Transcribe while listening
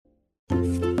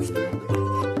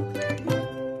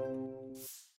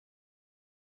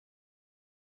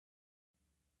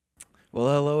Well,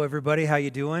 hello everybody. How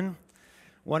you doing?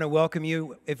 Want to welcome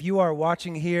you. If you are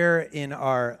watching here in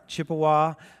our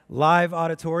Chippewa live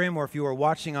auditorium, or if you are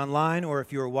watching online, or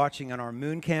if you are watching on our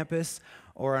Moon campus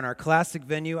or on our classic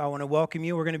venue, I want to welcome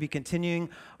you. We're going to be continuing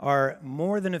our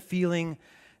More Than a Feeling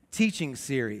teaching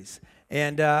series.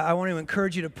 And I want to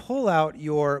encourage you to pull out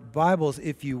your Bibles,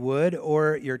 if you would,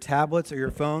 or your tablets or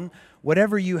your phone,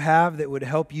 whatever you have that would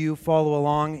help you follow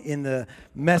along in the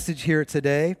message here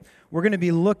today. We're going to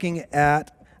be looking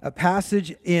at a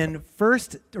passage in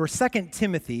 1st or 2nd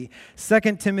Timothy,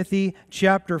 2 Timothy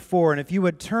chapter 4. And if you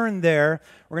would turn there,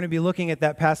 we're going to be looking at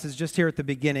that passage just here at the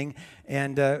beginning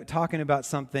and talking about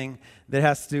something that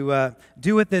has to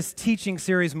do with this teaching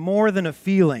series, More Than a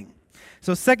Feeling.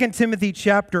 So 2 Timothy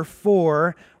chapter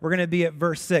 4, we're going to be at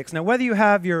verse 6. Now, whether you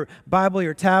have your Bible,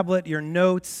 your tablet, your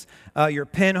notes, your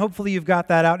pen, hopefully you've got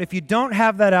that out. If you don't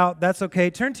have that out, that's okay.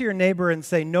 Turn to your neighbor and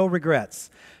say, no regrets.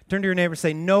 Turn to your neighbor and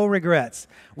say, no regrets.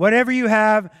 Whatever you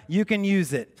have, you can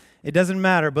use it. It doesn't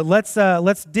matter. But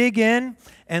let's dig in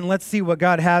and let's see what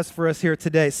God has for us here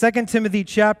today. 2 Timothy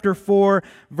chapter 4,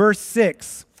 verse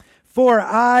 6. For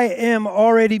I am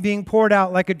already being poured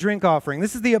out like a drink offering.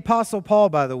 This is the Apostle Paul,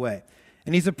 by the way.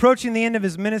 And he's approaching the end of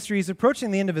his ministry. He's approaching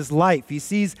the end of his life. He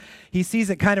sees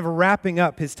it kind of wrapping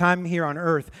up. His time here on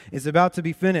earth is about to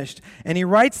be finished. And he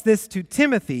writes this to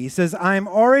Timothy. He says, I am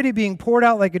already being poured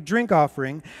out like a drink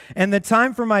offering, and the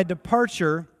time for my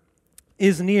departure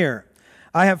is near.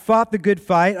 I have fought the good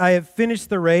fight. I have finished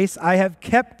the race. I have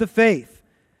kept the faith.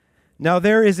 Now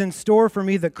there is in store for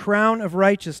me the crown of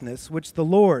righteousness, which the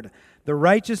Lord, the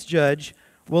righteous judge,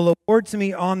 will award to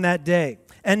me on that day.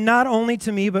 And not only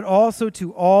to me, but also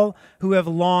to all who have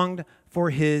longed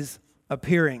for his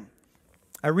appearing.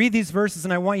 I read these verses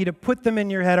and I want you to put them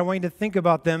in your head. I want you to think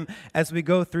about them as we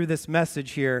go through this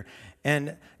message here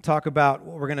and talk about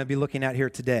what we're going to be looking at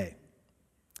here today.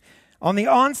 On the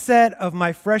onset of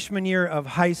my freshman year of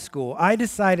high school, I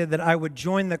decided that I would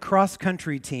join the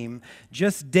cross-country team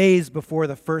just days before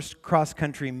the first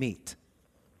cross-country meet.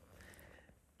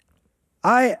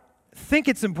 I think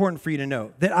it's important for you to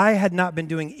know that I had not been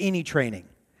doing any training,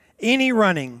 any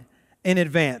running in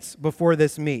advance before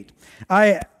this meet.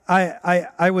 I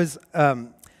was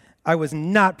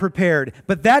not prepared,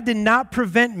 but that did not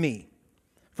prevent me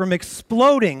from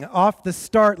exploding off the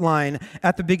start line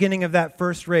at the beginning of that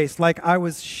first race like I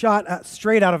was shot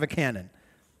straight out of a cannon.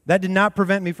 That did not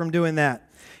prevent me from doing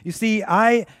that. You see,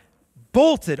 I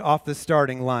bolted off the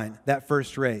starting line that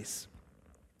first race.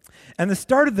 And the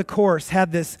start of the course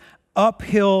had this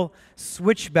uphill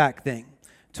switchback thing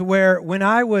to where when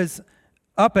I was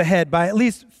up ahead by at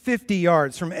least 50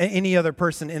 yards from any other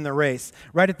person in the race,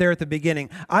 right there at the beginning,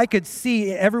 I could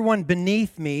see everyone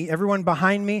beneath me, everyone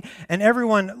behind me, and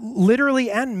everyone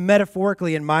literally and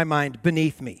metaphorically in my mind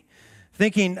beneath me,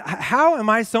 thinking, how am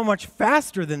I so much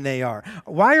faster than they are?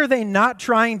 Why are they not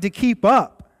trying to keep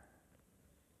up?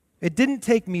 It didn't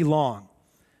take me long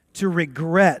to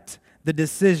regret the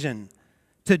decision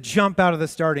to jump out of the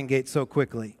starting gate so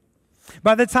quickly.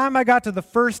 By the time I got to the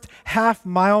first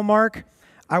half-mile mark,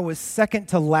 I was second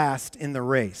to last in the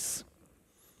race.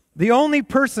 The only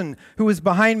person who was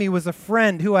behind me was a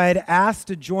friend who I had asked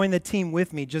to join the team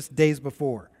with me just days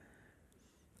before.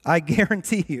 I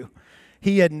guarantee you,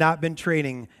 he had not been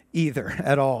training either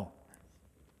at all.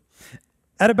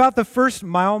 At about the first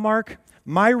mile mark,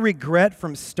 my regret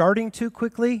from starting too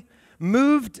quickly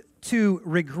moved to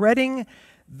regretting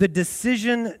the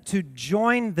decision to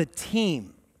join the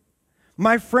team.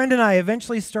 My friend and I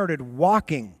eventually started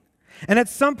walking. And at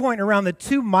some point around the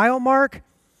 2-mile mark,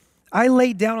 I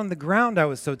laid down on the ground. I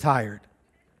was so tired.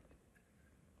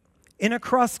 In a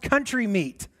cross-country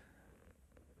meet.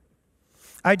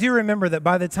 I do remember that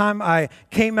by the time I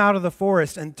came out of the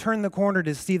forest and turned the corner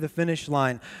to see the finish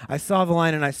line, I saw the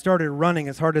line and I started running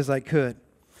as hard as I could.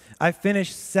 I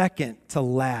finished second to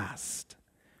last,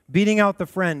 beating out the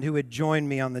friend who had joined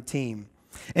me on the team,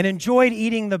 and enjoyed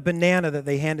eating the banana that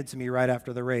they handed to me right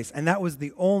after the race. And that was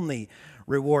the only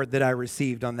reward that I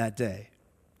received on that day.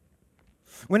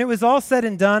 When it was all said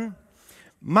and done,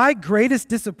 my greatest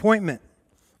disappointment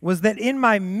was that in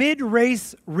my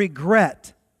mid-race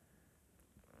regret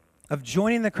of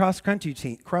joining the cross-country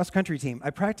team, I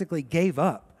practically gave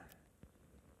up.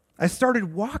 I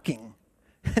started walking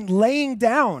and laying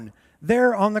down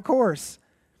there on the course.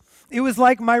 It was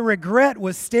like my regret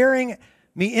was staring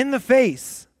me in the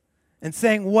face and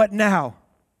saying, what now?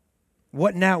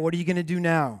 What now? What are you going to do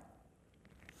now?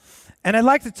 And I'd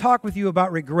like to talk with you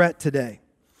about regret today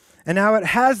and how it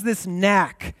has this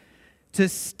knack to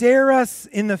stare us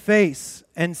in the face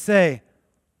and say,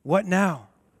 what now?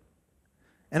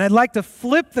 And I'd like to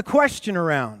flip the question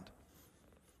around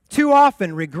Too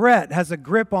often, regret has a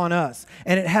grip on us,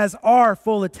 and it has our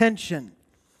full attention.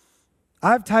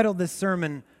 I've titled this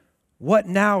sermon, "What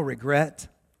Now, Regret?"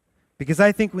 because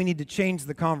I think we need to change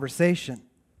the conversation.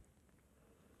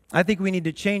 I think we need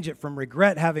to change it from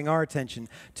regret having our attention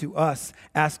to us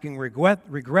asking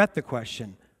regret the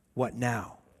question, what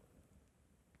now?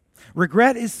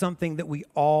 Regret is something that we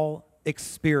all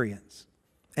experience.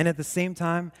 And at the same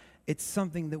time, it's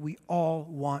something that we all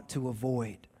want to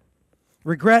avoid.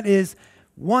 Regret is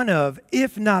one of,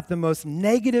 if not the most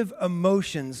negative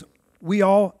emotions we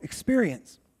all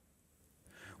experience.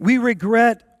 We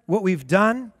regret what we've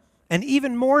done, and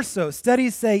even more so,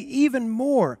 studies say even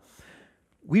more,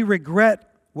 we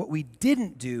regret what we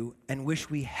didn't do and wish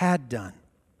we had done.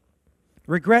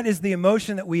 Regret is the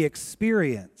emotion that we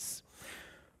experience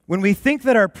when we think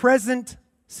that our present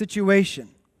situation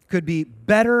could be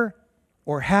better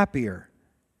or happier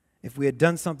if we had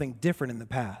done something different in the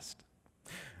past.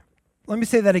 Let me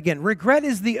say that again. Regret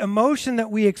is the emotion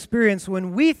that we experience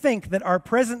when we think that our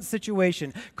present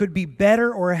situation could be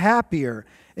better or happier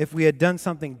if we had done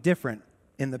something different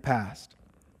in the past.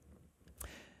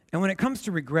 And when it comes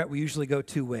to regret, we usually go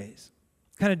two ways.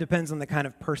 It kind of depends on the kind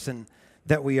of person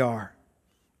that we are.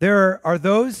 There are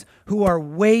those who are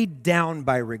weighed down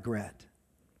by regret.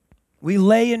 We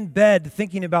lay in bed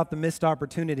thinking about the missed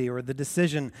opportunity or the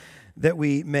decision that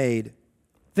we made,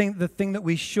 the thing that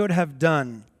we should have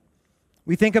done.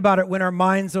 We think about it when our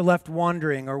minds are left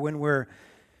wandering or when we're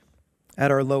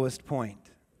at our lowest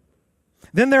point.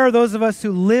 Then there are those of us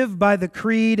who live by the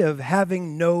creed of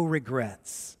having no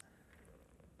regrets.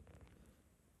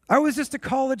 I was just a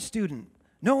college student.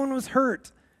 No one was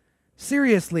hurt.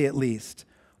 Seriously, at least.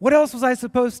 What else was I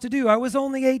supposed to do? I was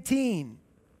only 18.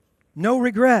 No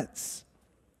regrets.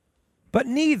 But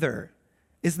neither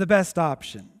is the best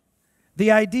option.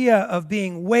 The idea of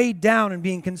being weighed down and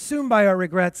being consumed by our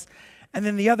regrets, and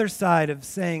then the other side of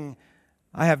saying,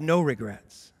 I have no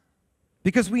regrets.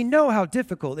 Because we know how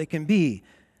difficult it can be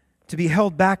to be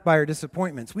held back by our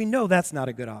disappointments. We know that's not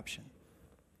a good option.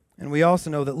 And we also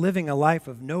know that living a life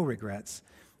of no regrets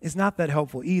is not that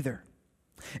helpful either.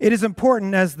 It is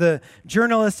important, as the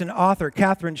journalist and author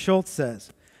Kathryn Schulz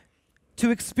says, to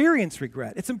experience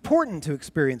regret. It's important to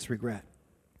experience regret.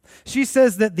 She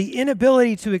says that the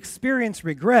inability to experience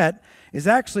regret is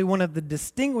actually one of the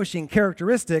distinguishing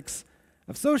characteristics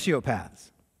of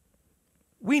sociopaths.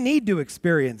 We need to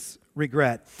experience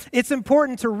regret. It's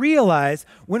important to realize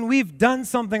when we've done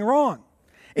something wrong.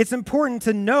 It's important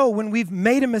to know when we've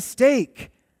made a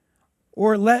mistake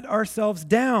or let ourselves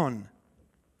down.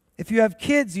 If you have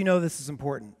kids, you know this is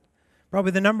important.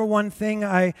 Probably the number one thing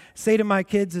I say to my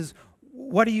kids is,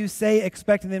 what do you say,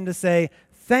 expecting them to say,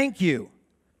 thank you.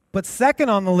 But second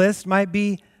on the list might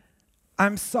be,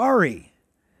 I'm sorry.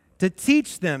 To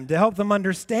teach them, to help them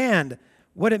understand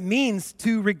what it means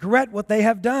to regret what they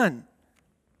have done.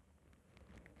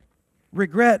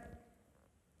 Regret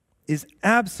is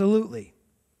absolutely,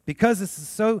 because this is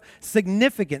so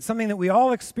significant, something that we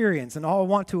all experience and all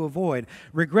want to avoid,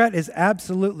 regret is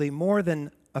absolutely more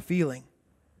than a feeling.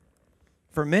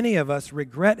 For many of us,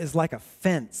 regret is like a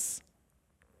fence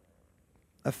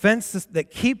that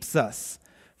keeps us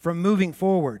from moving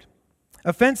forward,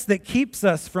 a fence that keeps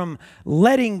us from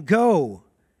letting go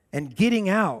and getting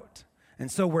out.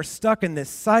 And so we're stuck in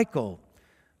this cycle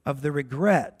of the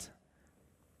regret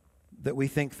that we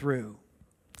think through.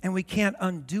 And we can't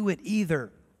undo it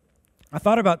either. I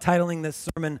thought about titling this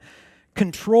sermon,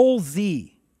 Control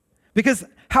Z, because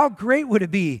how great would it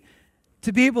be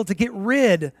to be able to get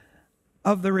rid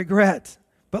of the regret?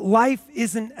 But life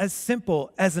isn't as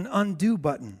simple as an undo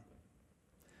button.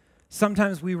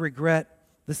 Sometimes we regret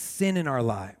the sin in our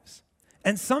lives.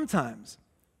 And sometimes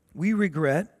we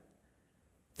regret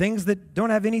things that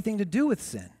don't have anything to do with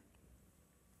sin.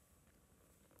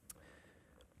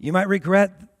 You might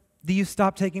regret that you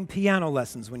stopped taking piano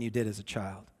lessons when you did as a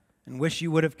child and wish you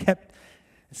would have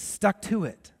stuck to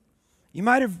it. You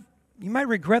might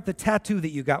regret the tattoo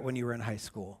that you got when you were in high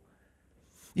school.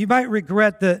 You might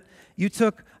regret that you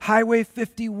took Highway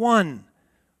 51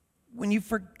 when you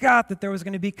forgot that there was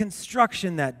going to be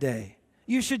construction that day.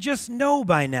 You should just know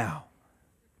by now.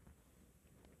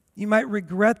 You might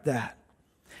regret that.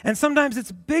 And sometimes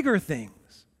it's bigger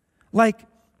things, like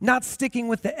not sticking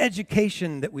with the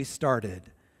education that we started,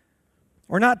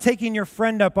 or not taking your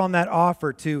friend up on that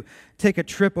offer to take a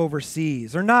trip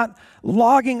overseas, or not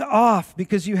logging off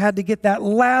because you had to get that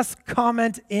last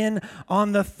comment in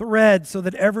on the thread so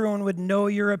that everyone would know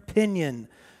your opinion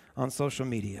on social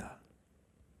media.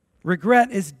 Regret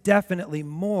is definitely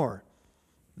more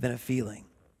than a feeling.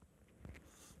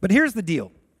 But here's the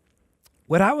deal.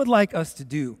 What I would like us to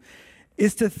do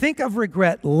is to think of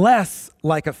regret less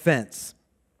like offense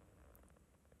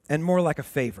and more like a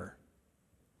favor.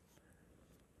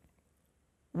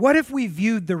 What if we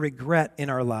viewed the regret in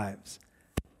our lives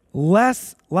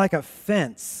less like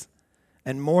offense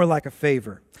and more like a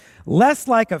favor? Less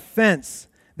like offense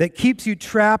that keeps you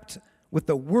trapped with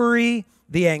the worry,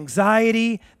 the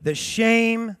anxiety, the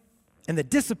shame, and the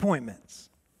disappointments.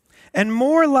 And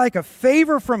more like a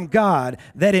favor from God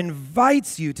that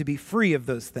invites you to be free of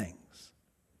those things.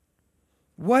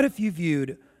 What if you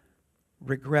viewed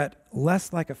regret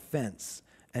less like offense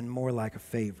and more like a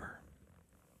favor?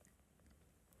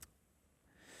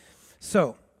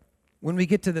 So, when we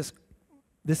get to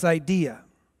this idea,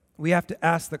 we have to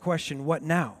ask the question, what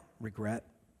now, regret?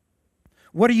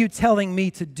 What are you telling me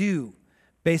to do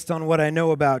based on what I know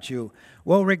about you?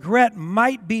 Well, regret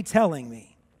might be telling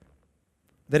me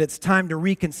that it's time to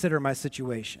reconsider my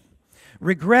situation.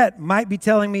 Regret might be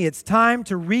telling me it's time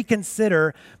to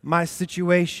reconsider my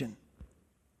situation.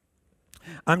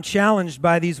 I'm challenged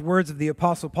by these words of the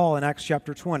Apostle Paul in Acts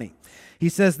chapter 20. He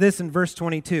says this in verse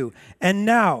 22, "And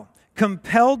now,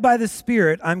 compelled by the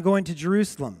Spirit, I'm going to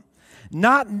Jerusalem,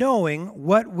 not knowing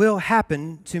what will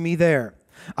happen to me there.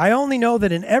 I only know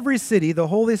that in every city the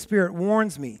Holy Spirit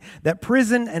warns me that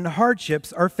prison and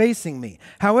hardships are facing me.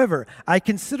 However, I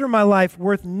consider my life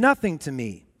worth nothing to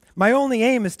me. My only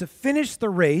aim is to finish the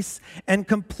race and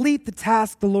complete the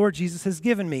task the Lord Jesus has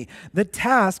given me, the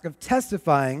task of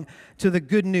testifying to the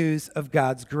good news of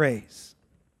God's grace."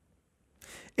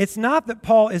 It's not that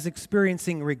Paul is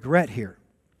experiencing regret here,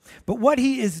 but what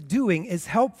he is doing is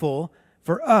helpful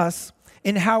for us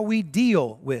in how we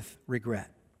deal with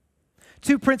regret.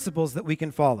 Two principles that we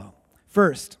can follow.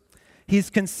 First, he's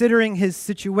considering his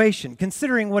situation,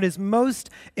 considering what is most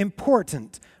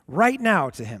important right now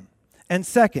to him. And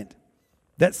second,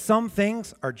 that some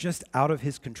things are just out of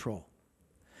his control.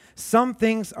 Some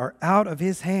things are out of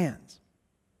his hands.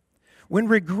 When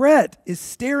regret is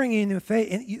staring you in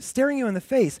the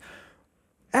face,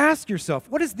 ask yourself,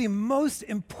 what is the most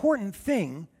important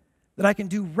thing that I can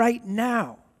do right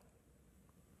now?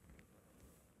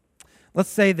 Let's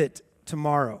say that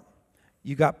tomorrow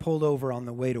you got pulled over on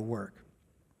the way to work.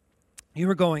 You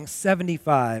were going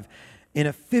 75 in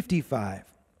a 55,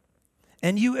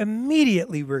 and you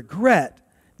immediately regret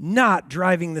not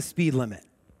driving the speed limit.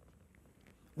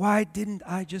 Why didn't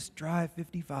I just drive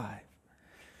 55?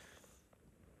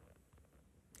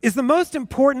 Is the most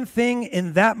important thing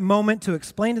in that moment to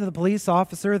explain to the police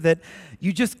officer that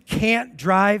you just can't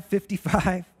drive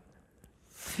 55?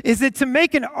 Is it to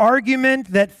make an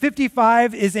argument that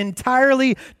 55 is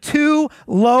entirely too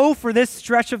low for this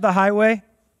stretch of the highway?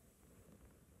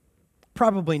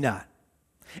 Probably not.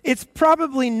 It's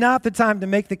probably not the time to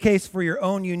make the case for your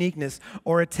own uniqueness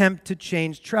or attempt to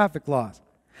change traffic laws.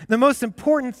 The most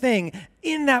important thing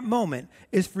in that moment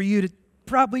is for you to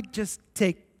probably just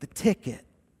take the ticket.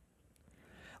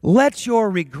 Let your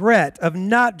regret of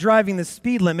not driving the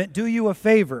speed limit do you a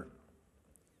favor.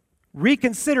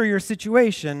 Reconsider your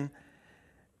situation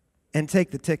and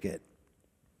take the ticket.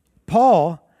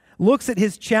 Paul looks at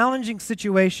his challenging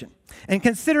situation and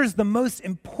considers the most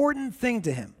important thing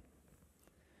to him.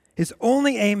 His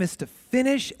only aim is to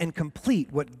finish and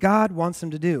complete what God wants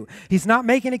him to do. He's not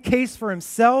making a case for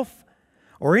himself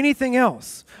or anything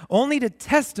else, only to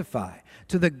testify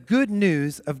to the good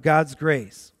news of God's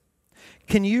grace.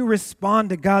 Can you respond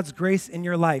to God's grace in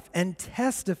your life and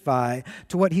testify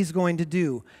to what He's going to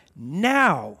do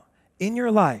now in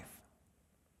your life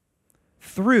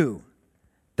through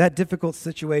that difficult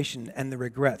situation and the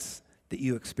regrets that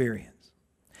you experience?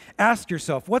 Ask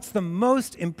yourself, what's the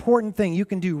most important thing you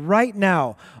can do right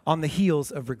now on the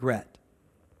heels of regret?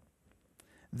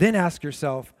 Then ask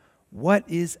yourself, what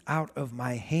is out of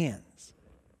my hands?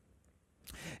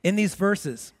 In these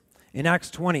verses, in Acts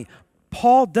 20,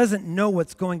 Paul doesn't know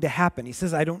what's going to happen. He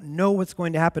says, I don't know what's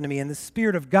going to happen to me. And the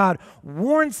Spirit of God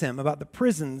warns him about the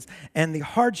prisons and the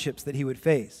hardships that he would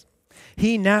face.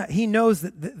 He knows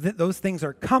that those things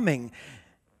are coming,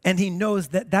 and he knows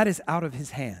that that is out of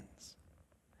his hands.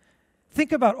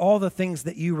 Think about all the things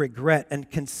that you regret and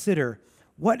consider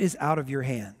what is out of your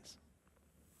hands.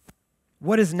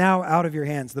 What is now out of your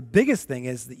hands? The biggest thing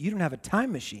is that you don't have a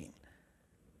time machine.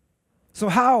 So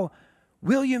how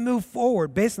will you move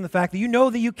forward based on the fact that you know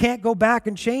that you can't go back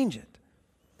and change it?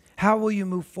 How will you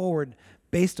move forward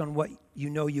based on what you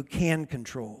know you can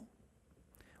control?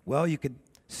 Well, you could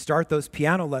start those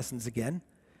piano lessons again.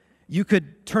 You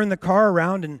could turn the car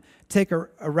around and take a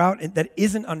route that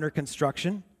isn't under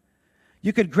construction.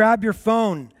 You could grab your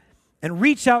phone and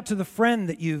reach out to the friend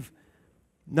that you've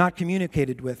not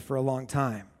communicated with for a long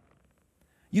time.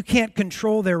 You can't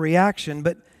control their reaction,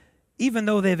 but even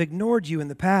though they've ignored you in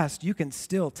the past, you can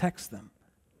still text them.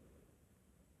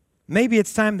 Maybe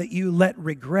it's time that you let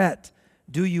regret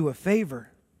do you a favor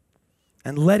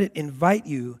and let it invite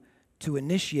you to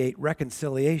initiate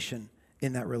reconciliation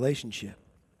in that relationship.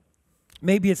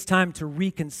 Maybe it's time to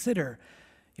reconsider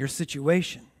your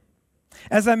situation.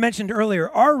 As I mentioned earlier,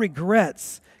 our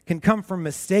regrets can come from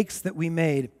mistakes that we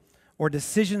made or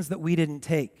decisions that we didn't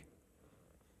take.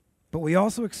 But we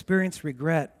also experience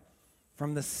regret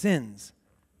from the sins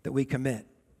that we commit.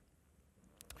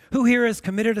 Who here has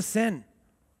committed a sin?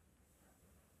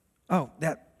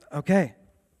 Okay.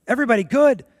 Everybody,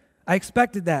 good. I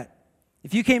expected that.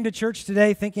 If you came to church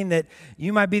today thinking that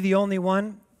you might be the only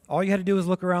one, all you had to do was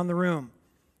look around the room.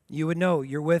 You would know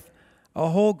you're with a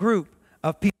whole group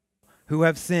of people who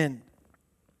have sinned.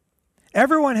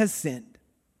 Everyone has sinned,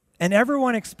 and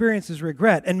everyone experiences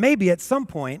regret. And maybe at some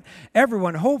point,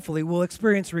 everyone hopefully will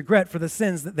experience regret for the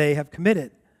sins that they have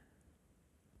committed.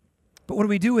 But what do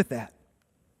we do with that?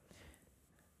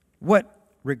 What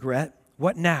regret?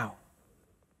 What now?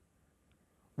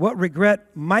 What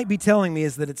regret might be telling me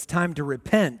is that it's time to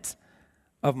repent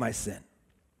of my sin.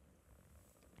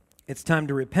 It's time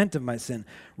to repent of my sin.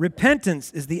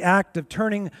 Repentance is the act of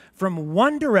turning from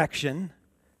one direction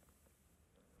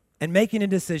and making a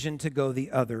decision to go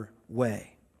the other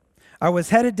way. I was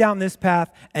headed down this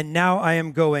path, and now I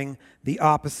am going the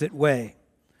opposite way.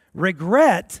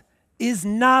 Regret is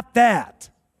not that.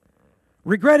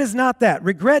 Regret is not that.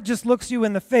 Regret just looks you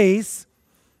in the face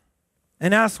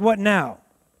and asks, what now?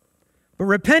 But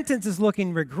repentance is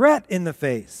looking regret in the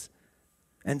face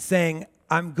and saying,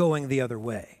 I'm going the other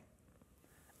way.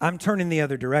 I'm turning the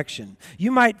other direction. You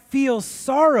might feel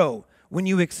sorrow when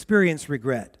you experience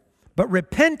regret, but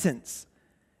repentance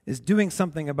is doing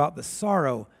something about the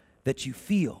sorrow that you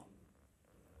feel.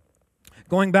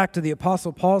 Going back to the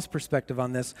Apostle Paul's perspective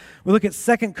on this, we look at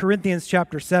 2 Corinthians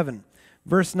chapter 7,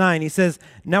 verse 9. He says,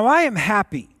 "Now I am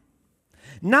happy,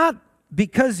 not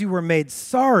because you were made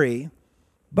sorry,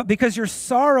 but because your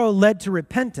sorrow led to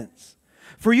repentance.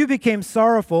 For you became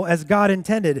sorrowful as God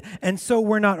intended, and so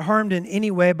were not harmed in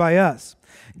any way by us.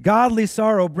 Godly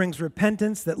sorrow brings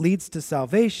repentance that leads to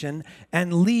salvation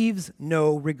and leaves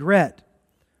no regret.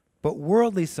 But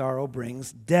worldly sorrow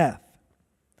brings death.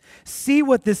 See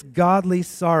what this godly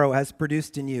sorrow has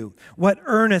produced in you. What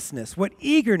earnestness, what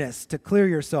eagerness to clear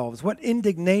yourselves, what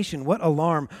indignation, what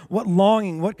alarm, what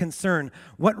longing, what concern,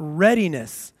 what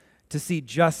readiness to see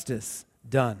justice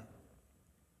done."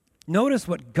 Notice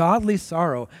what godly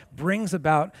sorrow brings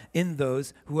about in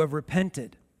those who have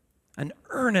repented. An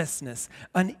earnestness,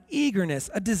 an eagerness,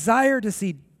 a desire to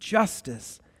see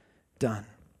justice done.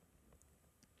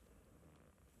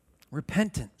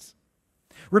 Repentance.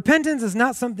 Repentance is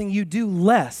not something you do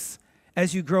less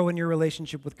as you grow in your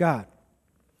relationship with God.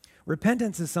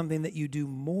 Repentance is something that you do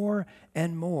more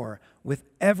and more with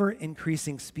ever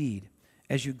increasing speed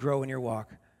as you grow in your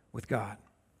walk with God.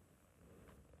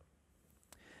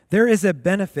 There is a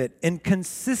benefit in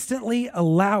consistently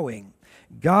allowing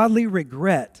godly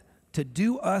regret to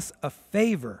do us a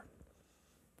favor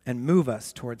and move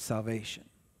us towards salvation.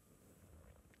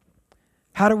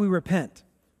 How do we repent?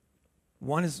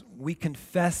 One is we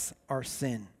confess our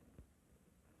sin.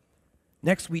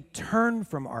 Next, we turn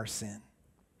from our sin.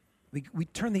 We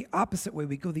turn the opposite way.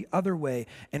 We go the other way,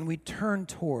 and we turn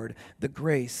toward the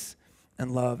grace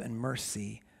and love and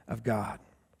mercy of God.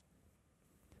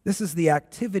 This is the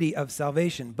activity of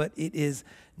salvation, but it is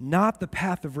not the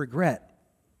path of regret.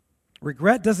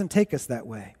 Regret doesn't take us that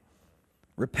way.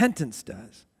 Repentance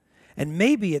does. And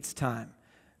maybe it's time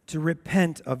to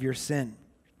repent of your sin.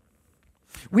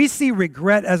 We see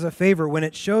regret as a favor when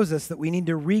it shows us that we need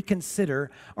to reconsider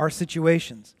our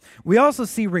situations. We also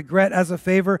see regret as a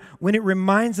favor when it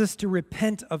reminds us to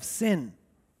repent of sin.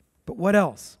 But what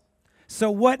else? So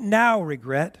what now,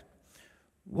 regret?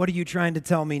 What are you trying to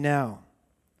tell me now?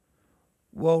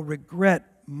 Well, regret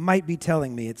might be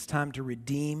telling me it's time to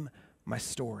redeem my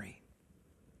story.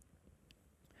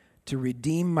 To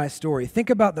redeem my story. Think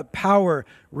about the power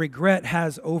regret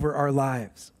has over our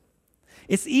lives.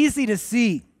 It's easy to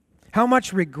see how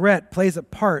much regret plays a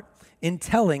part in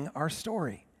telling our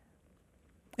story.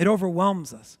 It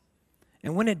overwhelms us.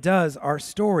 And when it does, our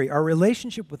story, our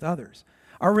relationship with others,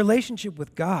 our relationship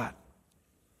with God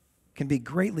can be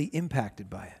greatly impacted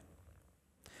by it.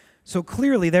 So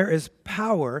clearly there is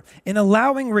power in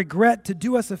allowing regret to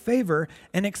do us a favor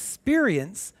and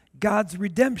experience God's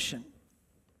redemption.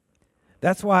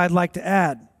 That's why I'd like to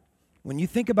add, when you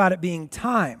think about it being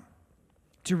time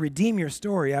to redeem your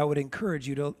story, I would encourage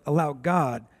you to allow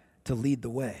God to lead the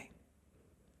way.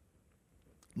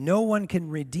 No one can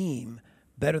redeem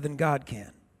better than God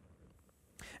can.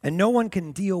 And no one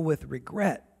can deal with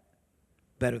regret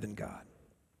better than God.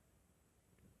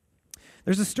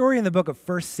 There's a story in the book of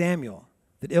 1 Samuel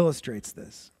that illustrates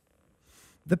this.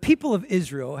 The people of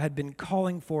Israel had been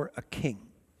calling for a king.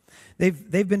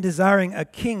 They've been desiring a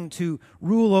king to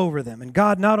rule over them. And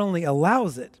God not only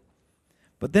allows it,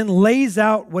 but then lays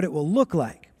out what it will look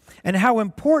like and how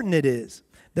important it is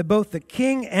that both the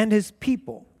king and his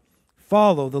people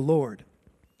follow the Lord.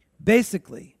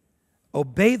 Basically,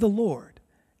 obey the Lord,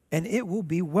 and it will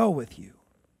be well with you.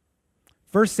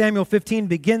 1 Samuel 15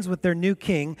 begins with their new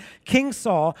king, King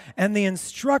Saul, and the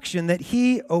instruction that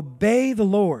he obey the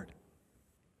Lord.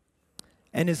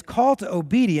 And his call to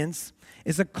obedience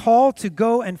is a call to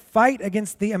go and fight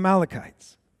against the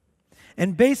Amalekites.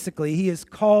 And basically, he is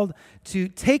called to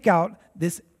take out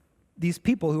these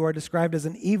people who are described as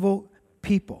an evil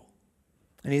people.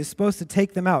 And he is supposed to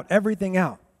take them out, everything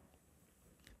out.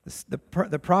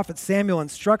 The prophet Samuel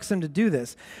instructs him to do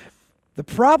this. The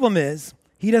problem is,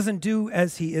 he doesn't do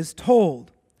as he is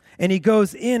told. And he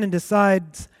goes in and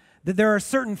decides that there are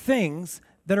certain things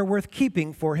that are worth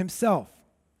keeping for himself.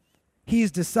 He's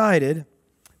decided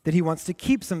that he wants to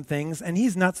keep some things, and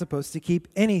he's not supposed to keep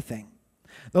anything.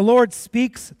 The Lord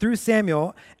speaks through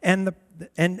Samuel and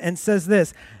says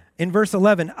this in verse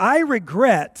 11, I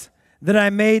regret that I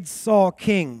made Saul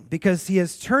king because he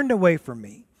has turned away from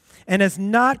me and has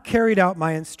not carried out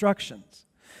my instructions.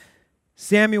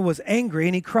 Samuel was angry,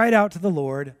 and he cried out to the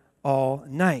Lord all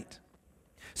night.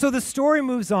 So the story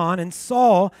moves on, and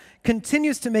Saul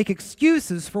continues to make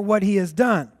excuses for what he has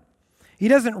done. He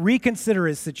doesn't reconsider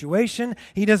his situation.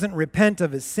 He doesn't repent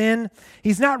of his sin.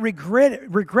 He's not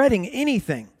regretting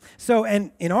anything. So,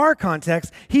 and in our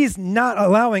context, he's not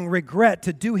allowing regret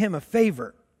to do him a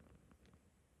favor.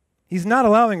 He's not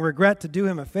allowing regret to do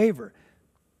him a favor.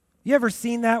 You ever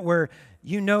seen that where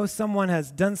you know someone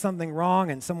has done something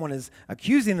wrong and someone is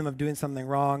accusing them of doing something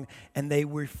wrong and they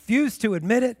refuse to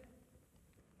admit it?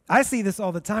 I see this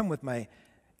all the time with my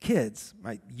kids,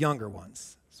 my younger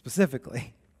ones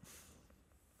specifically.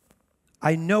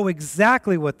 I know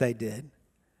exactly what they did,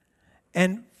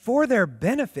 and for their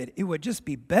benefit, it would just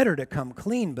be better to come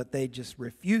clean, but they just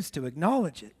refuse to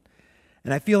acknowledge it.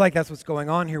 And I feel like that's what's going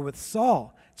on here with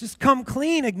Saul. Just come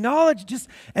clean, acknowledge, just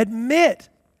admit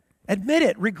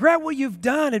it, regret what you've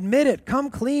done, admit it,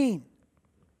 come clean.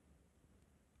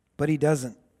 But he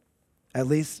doesn't. At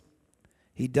least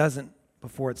he doesn't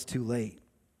before it's too late.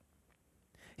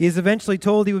 He is eventually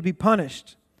told he would be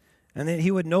punished and that he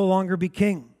would no longer be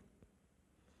king.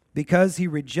 Because he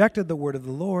rejected the word of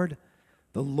the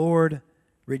Lord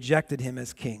rejected him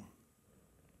as king.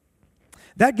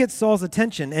 That gets Saul's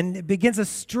attention, and it begins a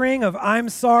string of I'm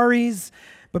sorries,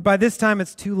 but by this time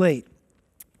it's too late.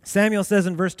 Samuel says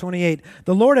in verse 28,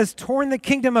 the Lord has torn the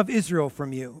kingdom of Israel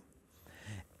from you,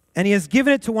 and he has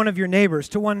given it to one of your neighbors,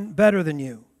 to one better than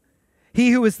you.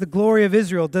 He who is the glory of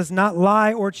Israel does not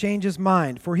lie or change his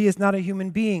mind, for he is not a human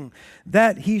being,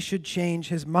 that he should change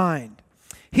his mind.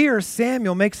 Here,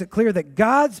 Samuel makes it clear that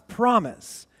God's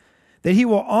promise that he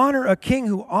will honor a king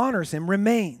who honors him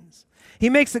remains. He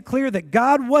makes it clear that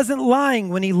God wasn't lying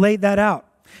when he laid that out.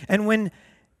 And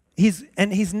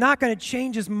he's not going to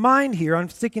change his mind here on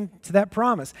sticking to that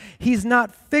promise. He's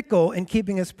not fickle in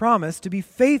keeping his promise to be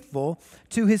faithful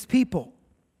to his people.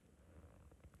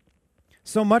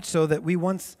 So much so that we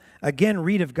once again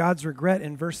read of God's regret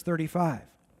in verse 35.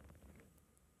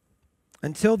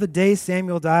 Until the day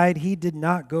Samuel died, he did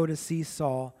not go to see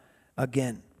Saul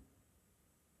again,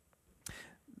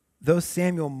 though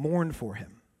Samuel mourned for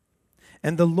him.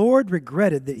 And the Lord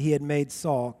regretted that he had made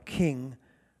Saul king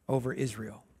over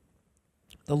Israel.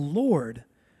 The Lord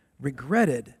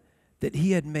regretted that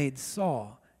he had made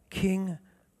Saul king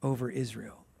over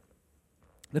Israel.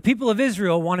 The people of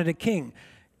Israel wanted a king.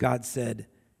 God said,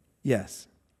 yes.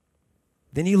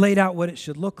 Then he laid out what it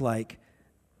should look like,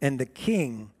 and the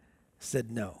king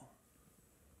said no.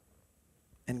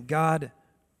 And God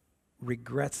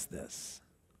regrets this.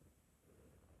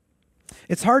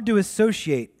 It's hard to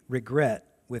associate regret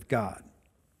with God.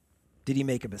 Did he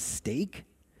make a mistake?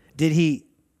 Did he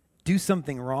do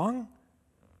something wrong?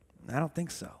 I don't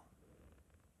think so.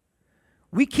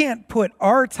 We can't put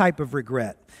our type of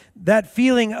regret, that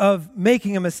feeling of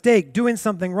making a mistake, doing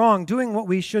something wrong, doing what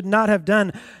we should not have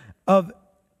done, of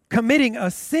committing a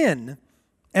sin,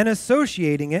 and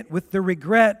associating it with the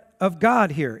regret of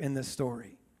God here in this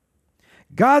story.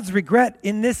 God's regret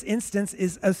in this instance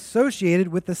is associated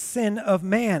with the sin of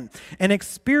man and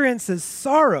experiences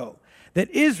sorrow that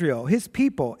Israel, his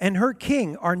people, and her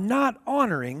king are not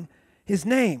honoring his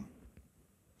name.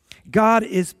 God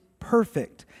is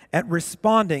perfect at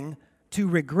responding to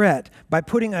regret by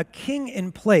putting a king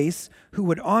in place who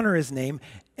would honor his name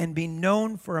and be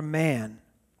known for a man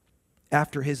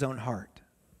after his own heart.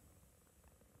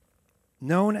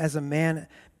 Known as a man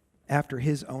after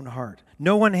his own heart.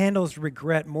 No one handles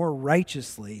regret more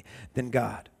righteously than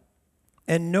God.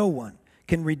 And no one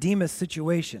can redeem a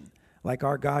situation like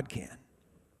our God can.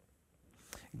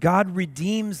 God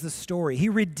redeems the story. He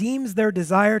redeems their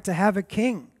desire to have a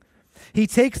king. He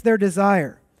takes their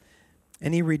desire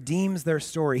and he redeems their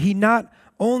story. He not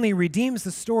only redeems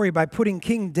the story by putting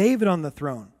King David on the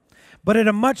throne, but at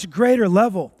a much greater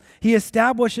level, he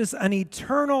establishes an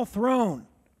eternal throne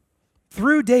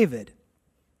through David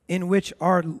in which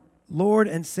our Lord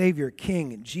and Savior,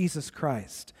 King Jesus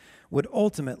Christ, would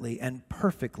ultimately and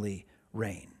perfectly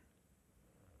reign.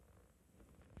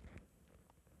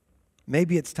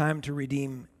 Maybe it's time to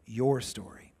redeem your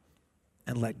story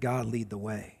and let God lead the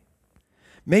way.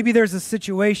 Maybe there's a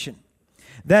situation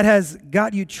that has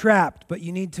got you trapped, but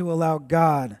you need to allow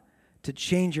God to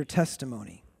change your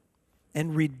testimony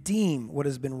and redeem what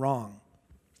has been wrong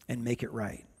and make it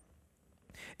right.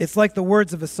 It's like the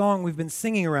words of a song we've been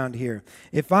singing around here.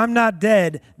 If I'm not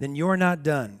dead, then you're not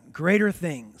done. Greater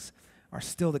things are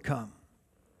still to come.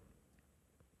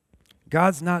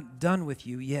 God's not done with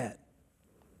you yet.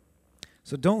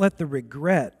 So don't let the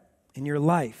regret in your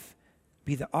life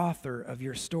be the author of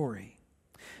your story.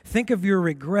 Think of your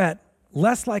regret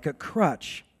less like a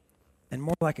crutch and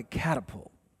more like a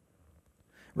catapult.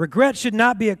 Regret should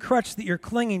not be a crutch that you're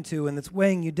clinging to and that's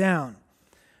weighing you down.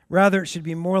 Rather, it should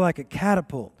be more like a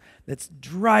catapult that's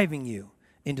driving you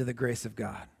into the grace of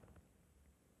God.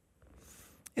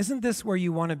 Isn't this where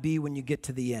you want to be when you get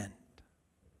to the end?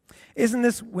 Isn't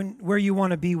this where you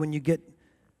want to be when you get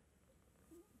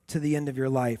to the end of your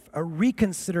life? A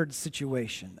reconsidered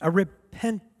situation, a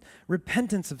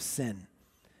repentance of sin,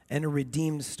 and a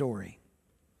redeemed story.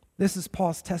 This is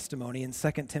Paul's testimony in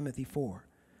 2 Timothy 4.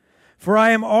 For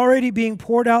I am already being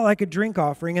poured out like a drink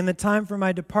offering, and the time for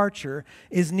my departure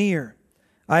is near.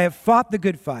 I have fought the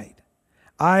good fight.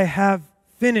 I have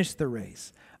finished the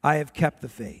race. I have kept the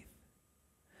faith.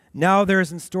 Now there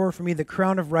is in store for me the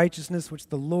crown of righteousness, which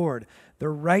the Lord, the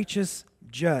righteous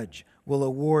judge, will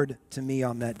award to me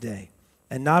on that day.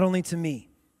 And not only to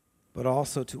me, but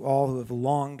also to all who have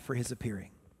longed for his appearing.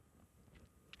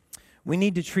 We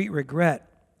need to treat regret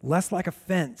less like a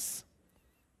fence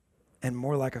and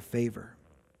more like a favor.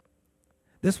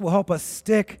 This will help us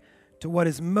stick to what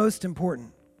is most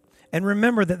important and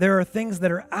remember that there are things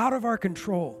that are out of our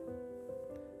control.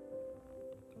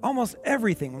 Almost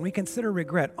everything, when we consider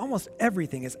regret, almost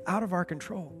everything is out of our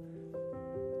control.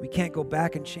 We can't go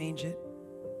back and change it.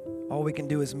 All we can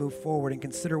do is move forward and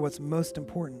consider what's most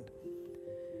important.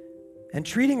 And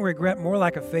treating regret more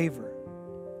like a favor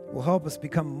will help us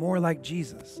become more like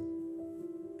Jesus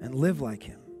and live like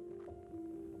him.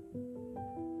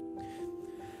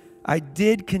 I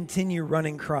did continue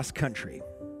running cross country.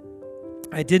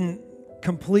 I didn't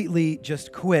completely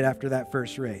just quit after that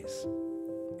first race.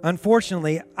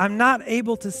 Unfortunately, I'm not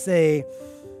able to say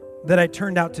that I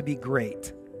turned out to be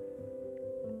great.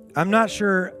 I'm not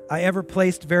sure I ever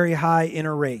placed very high in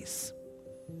a race.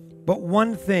 But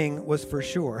one thing was for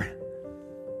sure.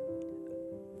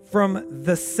 From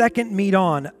the second meet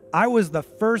on, I was the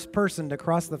first person to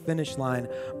cross the finish line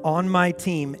on my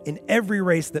team in every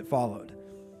race that followed.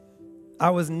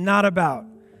 I was not about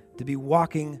to be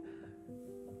walking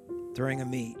during a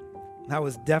meet. I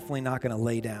was definitely not going to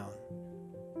lay down.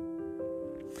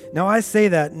 Now, I say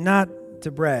that not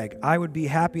to brag. I would be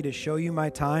happy to show you my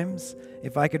times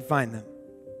if I could find them.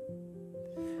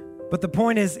 But the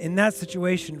point is, in that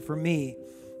situation for me,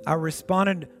 I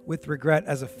responded with regret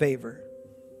as a favor.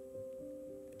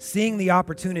 Seeing the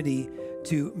opportunity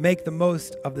to make the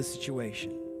most of the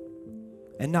situation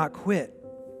and not quit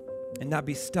and not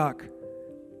be stuck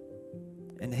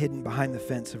and hidden behind the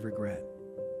fence of regret.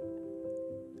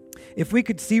 If we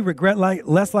could see regret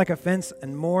less like a fence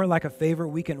and more like a favor,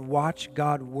 we can watch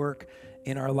God work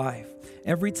in our life.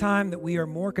 Every time that we are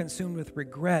more consumed with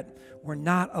regret, we're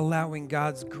not allowing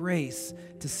God's grace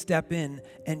to step in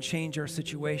and change our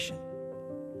situation,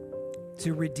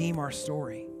 to redeem our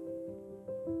story.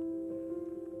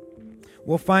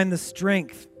 We'll find the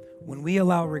strength when we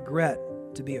allow regret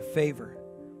to be a favor.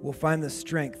 We'll find the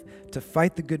strength to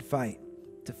fight the good fight,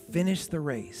 to finish the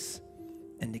race,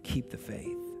 and to keep the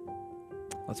faith.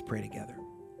 Let's pray together.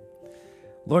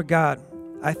 Lord God,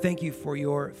 I thank you for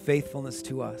your faithfulness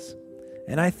to us.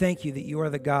 And I thank you that you are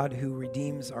the God who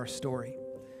redeems our story.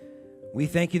 We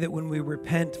thank you that when we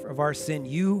repent of our sin,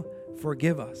 you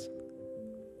forgive us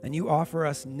and you offer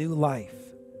us new life.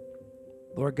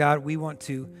 Lord God, we want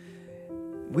to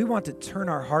We want to turn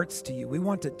our hearts to you. We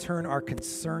want to turn our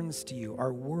concerns to you,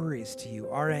 our worries to you,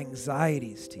 our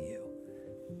anxieties to you.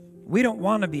 We don't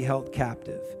want to be held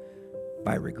captive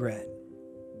by regret.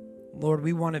 Lord,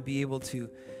 we want to be able to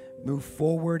move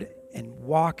forward and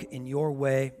walk in your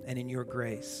way and in your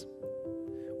grace.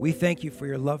 We thank you for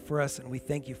your love for us, and we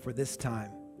thank you for this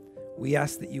time. We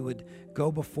ask that you would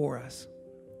go before us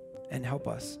and help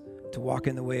us to walk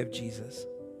in the way of Jesus.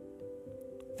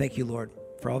 Thank you, Lord,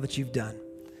 for all that you've done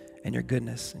and your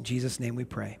goodness. In Jesus' name we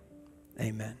pray.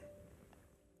 Amen.